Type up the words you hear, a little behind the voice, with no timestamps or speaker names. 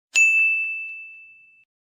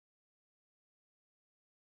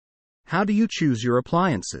How do you choose your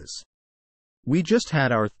appliances? We just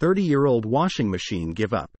had our 30-year-old washing machine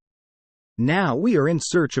give up. Now we are in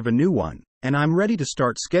search of a new one, and I'm ready to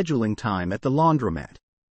start scheduling time at the laundromat.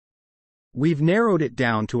 We've narrowed it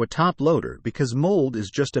down to a top loader because mold is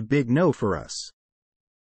just a big no for us.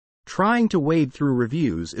 Trying to wade through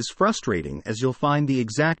reviews is frustrating as you'll find the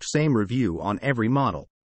exact same review on every model.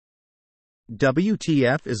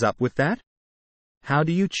 WTF is up with that? How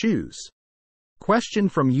do you choose? Question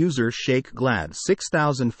from user Sheikh Glad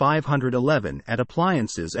 6511 at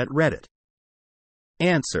Appliances at Reddit.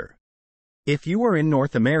 Answer. If you are in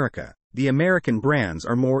North America, the American brands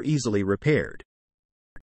are more easily repaired.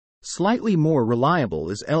 Slightly more reliable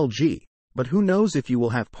is LG, but who knows if you will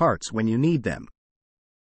have parts when you need them.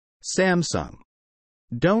 Samsung.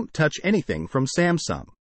 Don't touch anything from Samsung.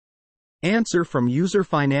 Answer from user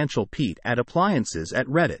Financial Pete at Appliances at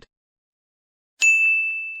Reddit.